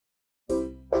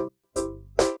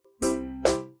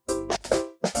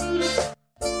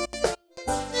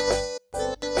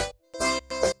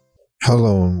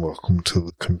Hello and welcome to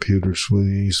the Computers with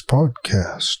Ease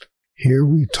podcast. Here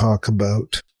we talk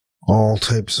about all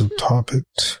types of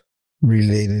topics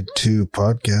related to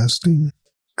podcasting,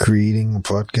 creating a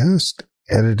podcast,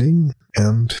 editing,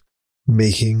 and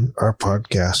making our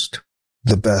podcast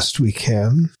the best we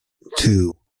can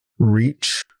to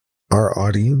reach our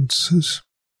audiences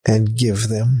and give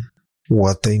them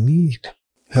what they need.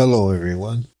 Hello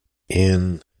everyone.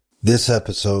 In this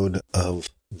episode of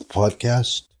the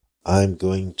podcast, I'm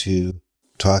going to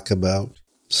talk about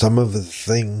some of the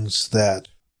things that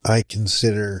I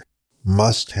consider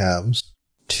must-haves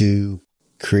to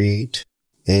create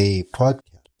a podcast.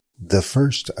 The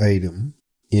first item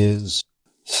is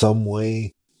some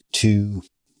way to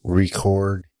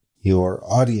record your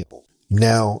audio.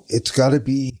 Now, it's got to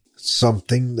be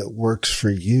something that works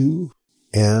for you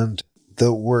and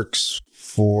that works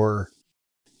for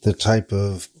the type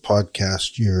of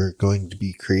podcast you're going to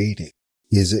be creating.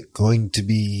 Is it going to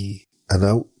be an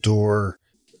outdoor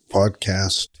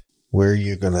podcast where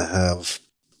you're going to have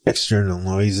external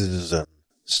noises and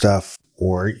stuff,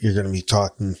 or you're going to be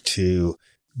talking to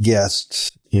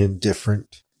guests in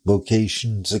different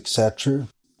locations, etc.?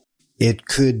 It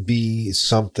could be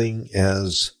something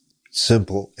as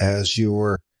simple as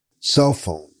your cell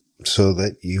phone so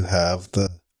that you have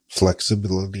the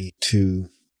flexibility to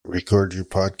record your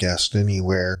podcast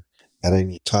anywhere at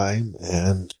any time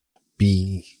and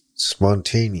be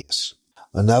spontaneous.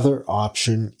 Another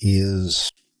option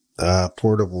is a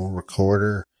portable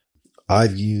recorder.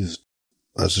 I've used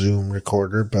a Zoom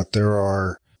recorder, but there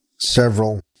are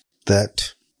several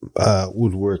that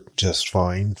would work just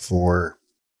fine for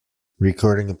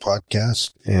recording a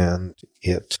podcast, and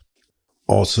it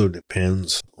also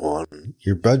depends on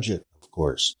your budget, of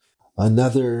course.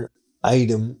 Another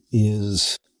item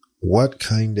is what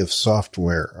kind of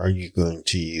software are you going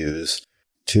to use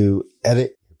to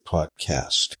edit your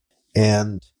podcast?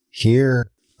 And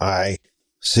here I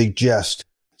suggest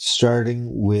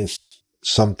starting with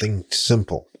something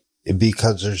simple,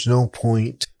 because there's no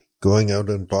point going out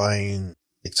and buying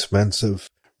expensive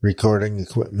recording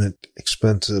equipment,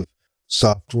 expensive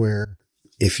software,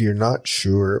 if you're not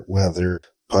sure whether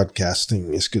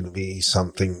podcasting is going to be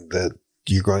something that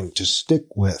you're going to stick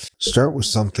with. Start with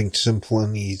something simple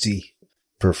and easy,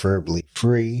 preferably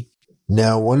free.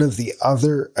 Now, one of the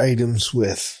other items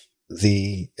with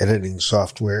the editing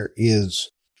software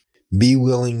is be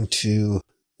willing to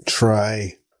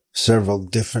try several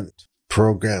different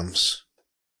programs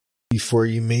before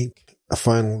you make a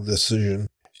final decision.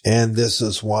 And this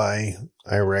is why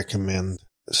I recommend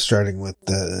starting with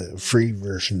the free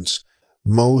versions.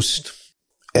 Most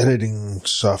editing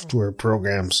software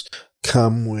programs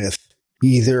come with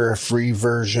either a free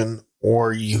version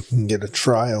or you can get a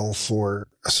trial for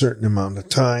a certain amount of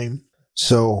time.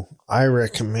 So I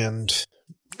recommend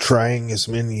trying as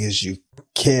many as you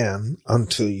can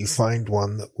until you find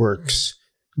one that works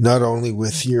not only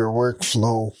with your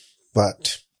workflow,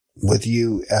 but with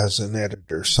you as an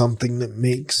editor. Something that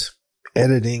makes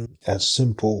editing as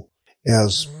simple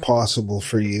as possible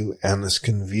for you and as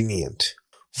convenient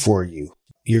for you.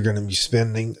 You're going to be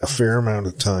spending a fair amount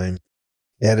of time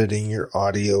editing your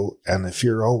audio, and if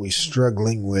you're always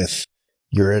struggling with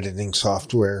your editing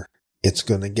software, it's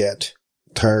going to get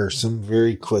tiresome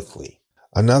very quickly.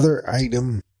 Another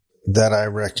item that I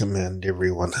recommend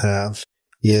everyone have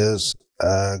is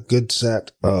a good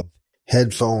set of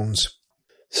headphones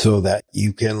so that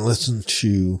you can listen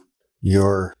to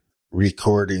your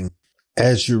recording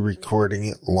as you're recording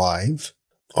it live.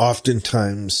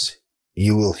 Oftentimes,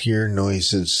 you will hear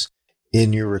noises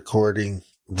in your recording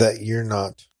that you're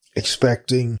not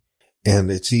expecting,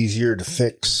 and it's easier to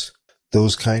fix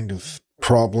those kind of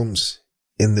problems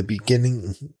in the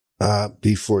beginning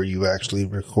before you actually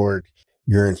record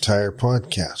your entire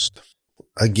podcast.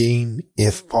 Again,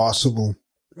 if possible,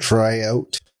 try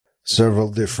out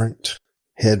several different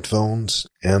headphones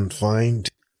and find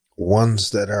ones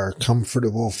that are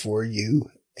comfortable for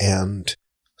you and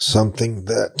something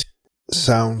that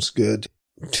sounds good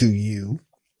to you.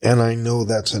 And I know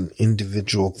that's an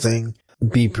individual thing.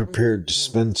 Be prepared to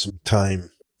spend some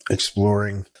time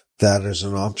exploring that as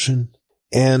an option.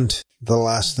 And the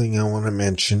last thing I want to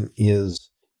mention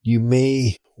is you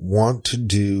may want to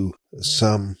do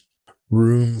some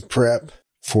room prep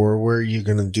for where you're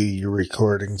going to do your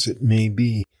recordings. It may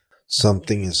be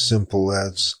something as simple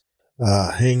as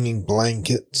hanging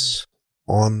blankets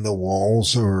on the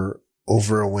walls or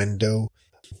over a window,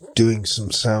 doing some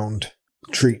sound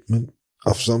treatment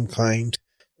of some kind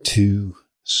to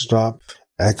stop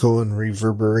echo and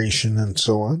reverberation and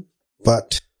so on.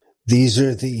 But these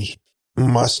are the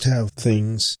must-have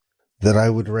things that I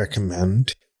would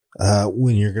recommend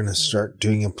when you're going to start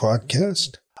doing a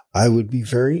podcast. I would be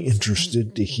very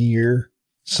interested to hear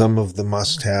some of the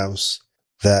must-haves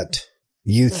that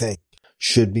you think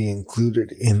should be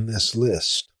included in this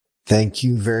list. Thank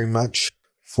you very much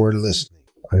for listening.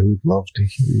 I would love to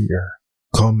hear your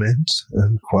comments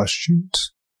and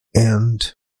questions.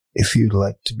 And if you'd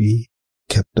like to be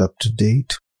kept up to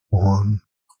date on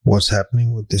what's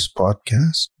happening with this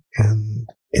podcast and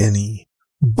any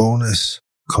bonus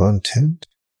content,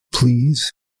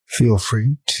 please feel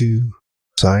free to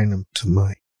sign up to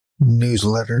my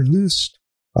newsletter list.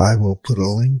 I will put a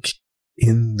link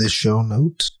in the show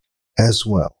notes as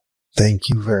well. Thank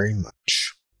you very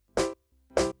much.